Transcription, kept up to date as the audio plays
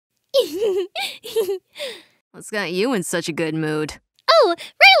What's got you in such a good mood? Oh,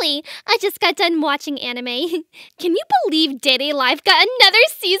 really? I just got done watching anime. Can you believe Day Life got another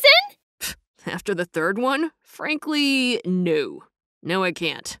season? After the third one? Frankly, no. No, I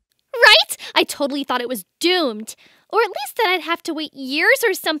can't. Right? I totally thought it was doomed. Or at least that I'd have to wait years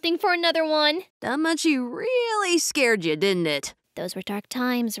or something for another one. Danmachi really scared you, didn't it? Those were dark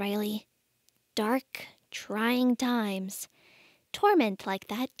times, Riley. Dark, trying times. Torment like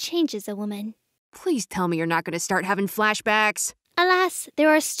that changes a woman. Please tell me you're not going to start having flashbacks. Alas, there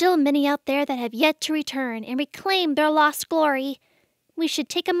are still many out there that have yet to return and reclaim their lost glory. We should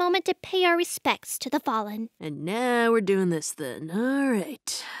take a moment to pay our respects to the fallen. And now we're doing this then. All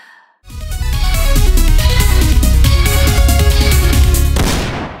right.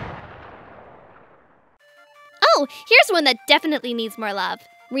 Oh, here's one that definitely needs more love.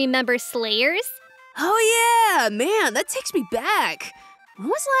 Remember Slayers? Oh yeah, man, that takes me back. When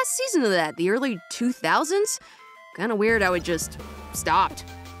was the last season of that? The early 2000s? Kinda weird how it just stopped.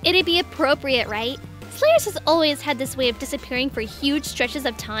 It'd be appropriate, right? Slayers has always had this way of disappearing for huge stretches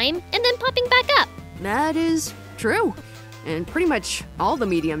of time and then popping back up. That is true. And pretty much all the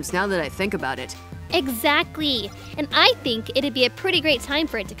mediums now that I think about it. Exactly. And I think it'd be a pretty great time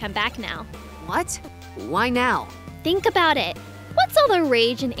for it to come back now. What? Why now? Think about it. What's all the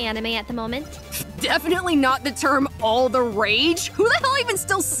rage in anime at the moment? Definitely not the term all the rage. Who the hell even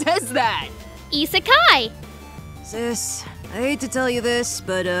still says that? Isekai! Sis, I hate to tell you this,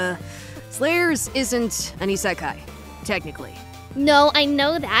 but Slayers isn't an isekai, technically. No, I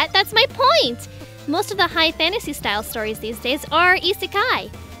know that. That's my point. Most of the high fantasy style stories these days are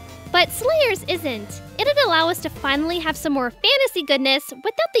isekai. But Slayers isn't. It'd allow us to finally have some more fantasy goodness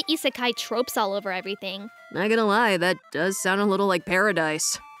without the isekai tropes all over everything. Not gonna lie, that does sound a little like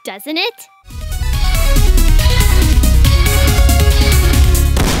paradise. Doesn't it?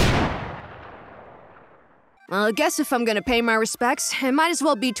 Well, I guess if I'm gonna pay my respects, it might as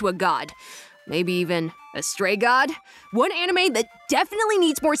well be to a god. Maybe even a stray god. One anime that definitely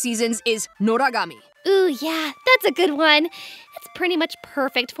needs more seasons is Noragami. Ooh, yeah, that's a good one. It's pretty much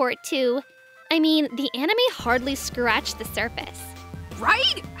perfect for it, too. I mean, the anime hardly scratched the surface.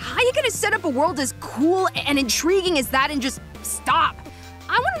 Right? How are you gonna set up a world as cool and intriguing as that and just stop?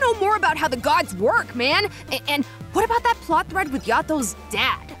 I wanna know more about how the gods work, man. And what about that plot thread with Yato's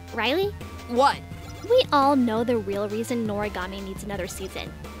dad? Riley? What? We all know the real reason Noragami needs another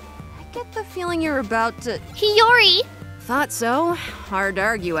season. I get the feeling you're about to… Hiyori! Thought so. Hard to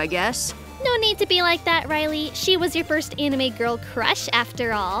argue, I guess. No need to be like that, Riley. She was your first anime girl crush,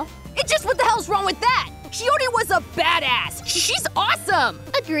 after all. It's just what the hell's wrong with that? Shiori was a badass. She's awesome.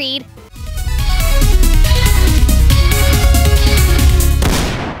 Agreed.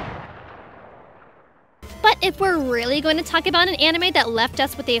 But if we're really going to talk about an anime that left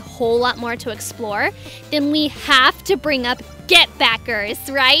us with a whole lot more to explore, then we have to bring up Get Backers,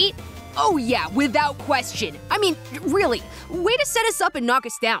 right? Oh yeah, without question. I mean, really, way to set us up and knock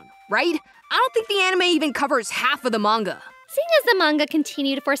us down, right? I don't think the anime even covers half of the manga. Seeing as the manga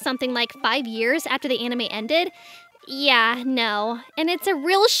continued for something like 5 years after the anime ended, yeah, no. And it's a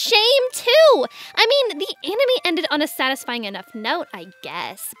real shame, too! I mean, the anime ended on a satisfying enough note, I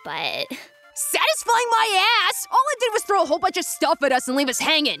guess, but… Satisfying my ass! All it did was throw a whole bunch of stuff at us and leave us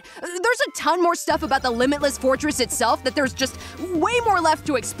hanging. There's a ton more stuff about the Limitless Fortress itself that there's just way more left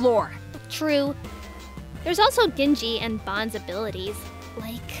to explore. True. There's also Genji and Bond's abilities,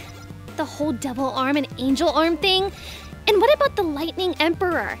 like the whole devil arm and angel arm thing. And what about the Lightning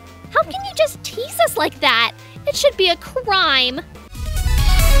Emperor? How can you just tease us like that? It should be a crime.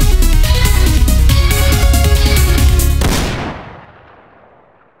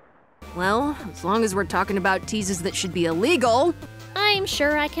 Well, as long as we're talking about teases that should be illegal… I'm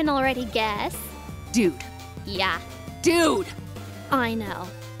sure I can already guess. Dude. Yeah. Dude! I know.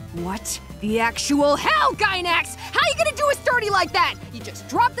 What the actual hell, Gainax? How you gonna do us dirty like that? You just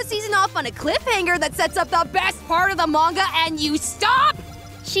drop the season off on a cliffhanger that sets up the best part of the manga and you stop?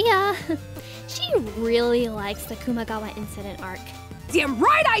 She really likes the Kumagawa incident arc. Damn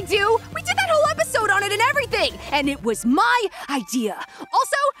right I do! We did that whole episode on it and everything! And it was my idea.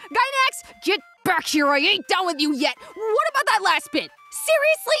 Also, Gainax, get back here, I ain't done with you yet! What about that last bit?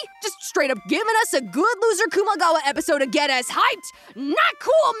 Seriously? Just straight up giving us a good loser Kumagawa episode to get us hyped? Not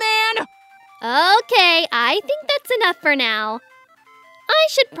cool, man! Okay, I think that's enough for now. I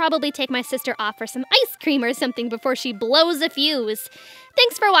should probably take my sister off for some ice cream or something before she blows a fuse.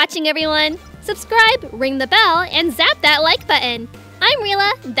 Thanks for watching, everyone. Subscribe, ring the bell, and zap that like button. I'm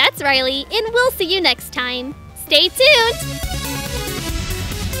Rila, that's Riley, and we'll see you next time. Stay tuned!